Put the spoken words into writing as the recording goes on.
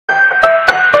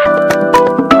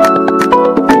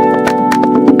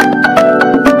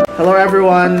Hello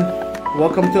everyone,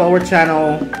 welcome to our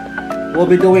channel. We'll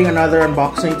be doing another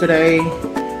unboxing today.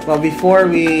 But before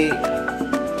we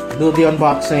do the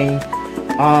unboxing,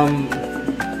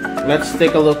 let's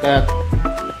take a look at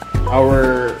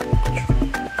our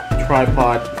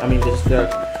tripod. This is the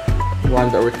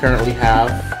one that we currently have.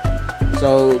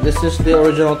 So this is the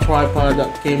original tripod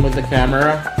that came with the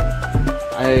camera.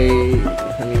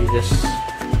 Let me just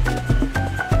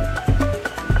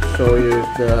show you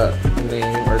the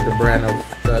name or the brand of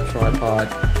the tripod.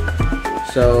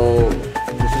 So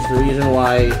this is the reason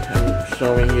why I'm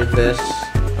showing you this.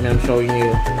 I'm showing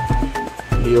you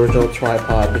the original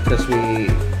tripod because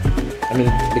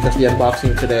because the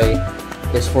unboxing today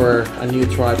is for a new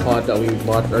tripod that we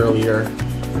bought earlier.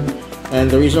 And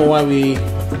the reason why we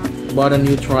bought a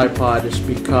new tripod is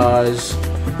because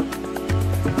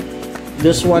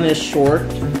this one is short,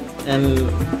 and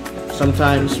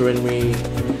sometimes when we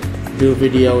do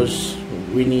videos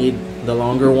we need the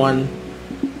longer one.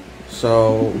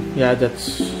 So yeah,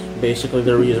 that's basically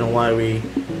the reason why we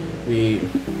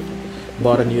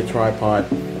bought a new tripod.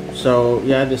 So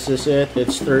yeah, this is it.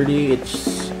 It's sturdy,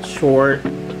 it's short,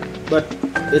 but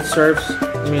it serves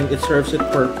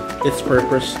its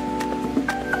purpose.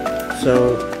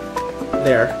 So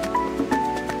there.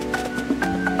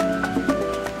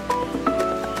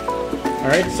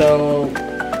 Alright, so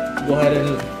go ahead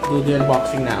and do the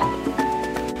unboxing now.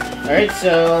 Alright,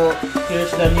 so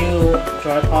here's the new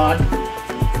tripod.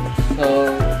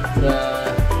 So the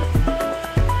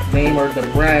name or the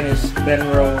brand is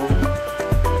Benro.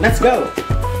 Let's go!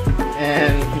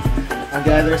 And on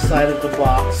the other side of the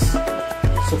box,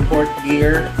 support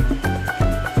gear,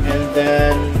 and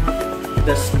then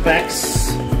the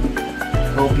specs.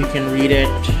 Hope you can read it.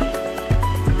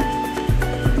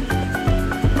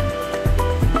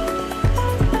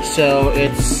 So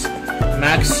it's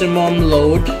maximum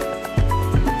load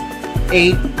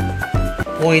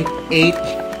 8.8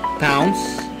 pounds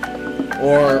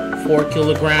or 4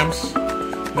 kilograms.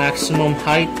 Maximum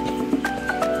height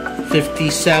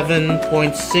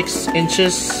 57.6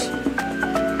 inches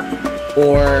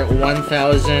or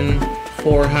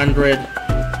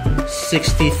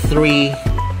 1,463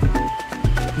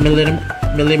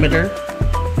 millimeter,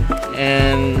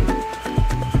 and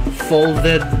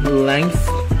folded length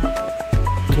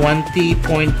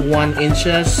 20.1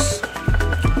 inches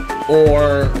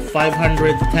or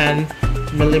 510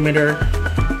 millimeter,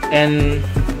 and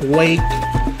weight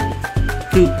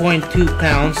 2.2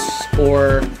 pounds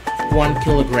or 1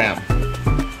 kilogram.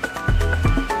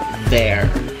 There.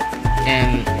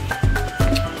 And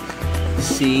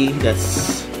see,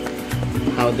 that's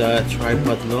how the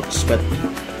tripod looks, but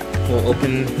we'll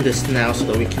open this now so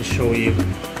that we can show you.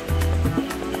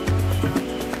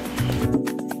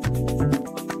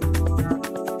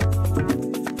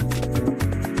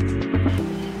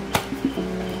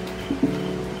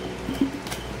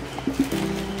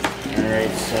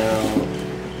 Alright, so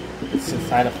it's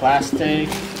inside of plastic,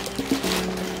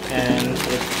 and I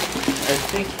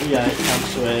think it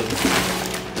comes with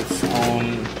its own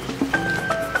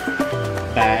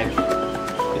bag.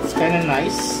 It's kind of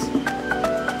nice.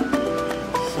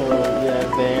 So yeah,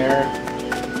 there.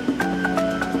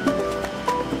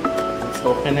 Let's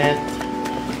open it.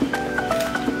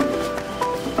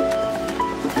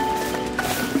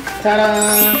 Ta-da!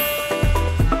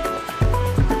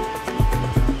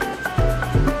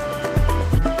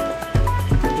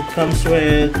 It comes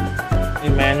with a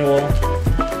manual,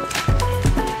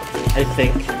 I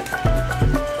think.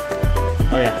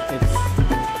 Oh yeah, it's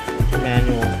a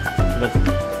manual, but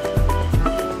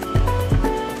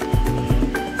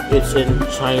it's in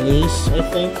Chinese, I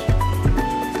think.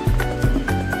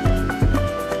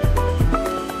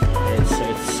 Alright, so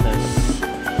it says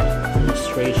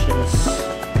illustrations.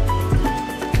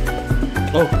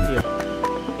 Oh, here,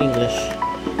 English.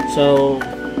 So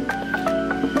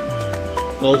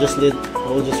we'll just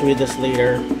read this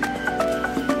later.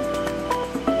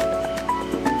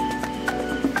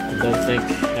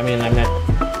 I'm not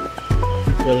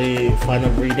really fond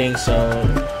of reading, so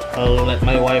I'll let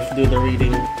my wife do the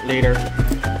reading later.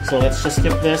 So let's just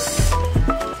skip this,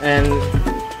 and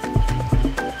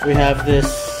we have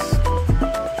this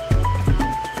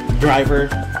driver.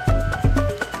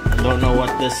 I don't know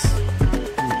what this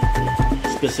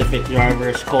specific driver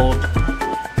is called.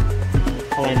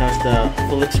 All I know is the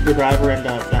Phillips screwdriver and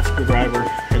the flat screwdriver.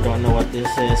 I don't know what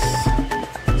this is.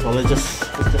 So let's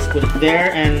just put it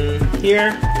there and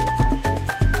here.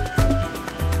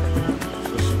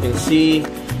 As you can see,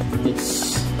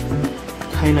 it's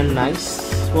kind of nice.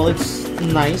 Well, it's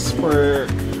nice for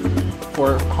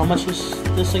how much is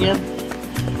this again?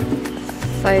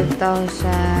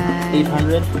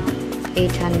 5,800.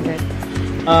 800.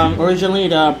 Originally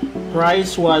the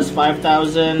price was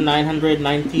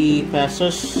 5,990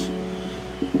 pesos,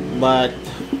 but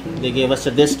they gave us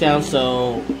a discount,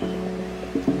 so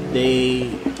they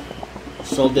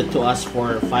sold it to us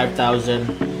for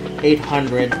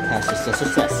 5,800 pesos. A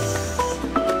success.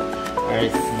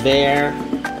 Alright, there.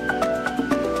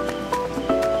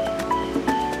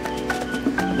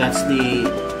 That's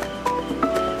the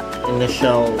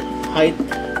initial height.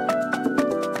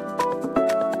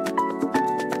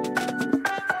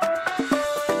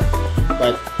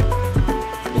 But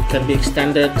it can be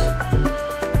extended.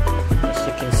 As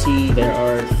you can see, there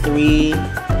are 3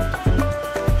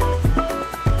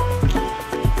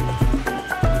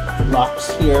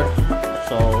 locks here,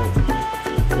 so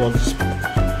we'll just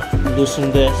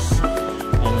loosen this,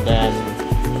 and then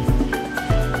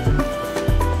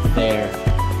there.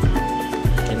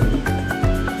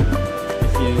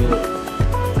 If you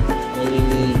really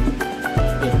need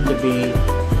it to be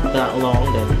that long,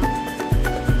 then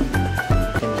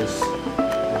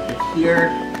here,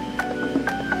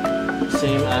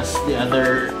 same as the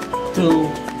other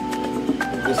 2.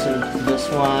 Listen to this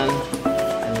one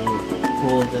and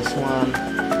pull this one,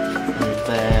 and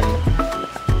then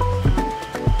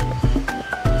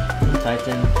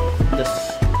tighten this,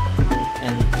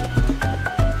 and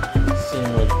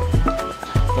same with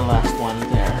the last one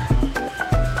there.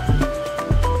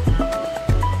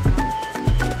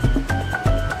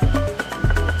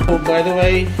 Oh, by the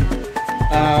way,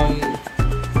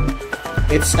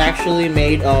 it's actually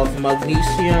made of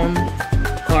magnesium,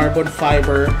 carbon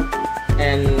fiber,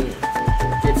 and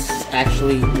it's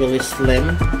actually really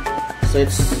slim, so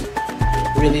it's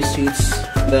really suits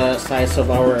the size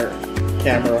of our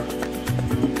camera.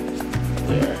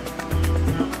 There.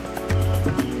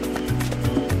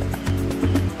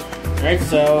 Alright,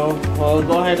 so we'll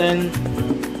go ahead and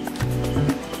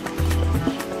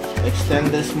extend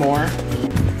this more.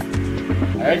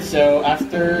 Alright, so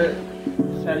after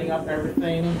setting up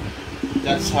everything,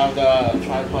 that's how the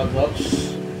tripod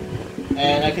looks,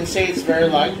 and I can say it's very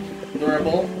light,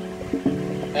 durable,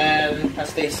 and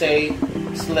as they say,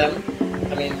 slim.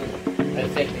 I mean, I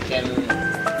think you can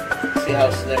see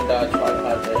how slim the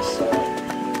tripod is, so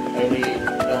I really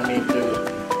don't need to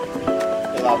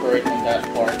elaborate on that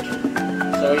part.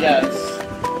 So yeah, it's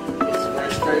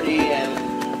very sturdy and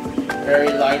very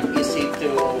light, easy to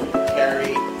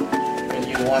carry when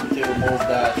you want to move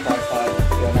the tripod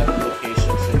to another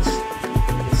location. So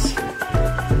it's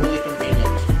really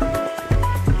convenient.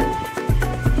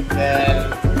 Then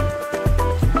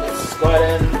let's go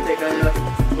ahead and take a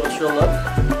closer look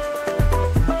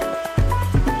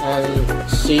and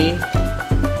see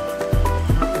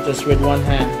just with one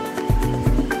hand.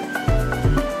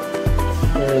 It's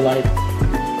very light,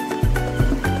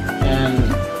 and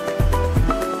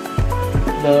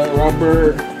the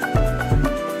rubber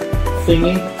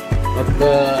thingy at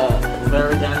the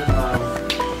very end of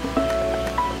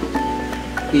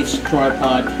each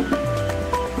tripod,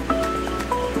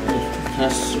 it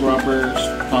has rubber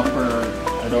stopper,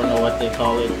 I don't know what they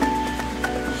call it,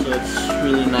 so it's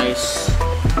really nice.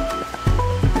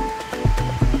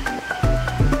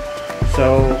 So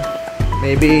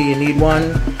maybe you need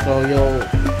one, so you'll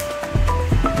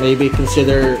maybe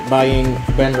consider buying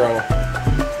Benro.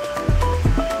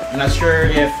 I'm not sure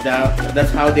if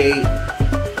that's how they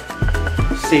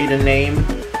say the name,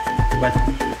 but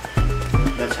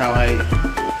that's how I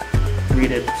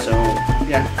read it. So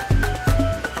yeah,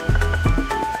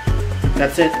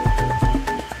 that's it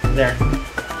there.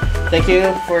 Thank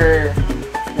you for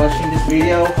watching this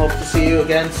video. Hope to see you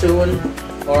again soon,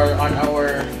 or on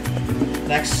our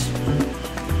next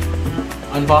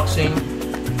unboxing,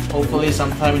 hopefully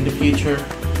sometime in the future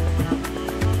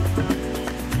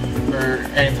or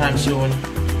anytime soon.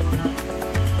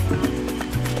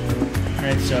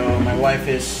 Alright, so my wife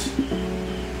is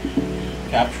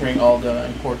capturing all the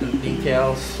important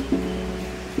details.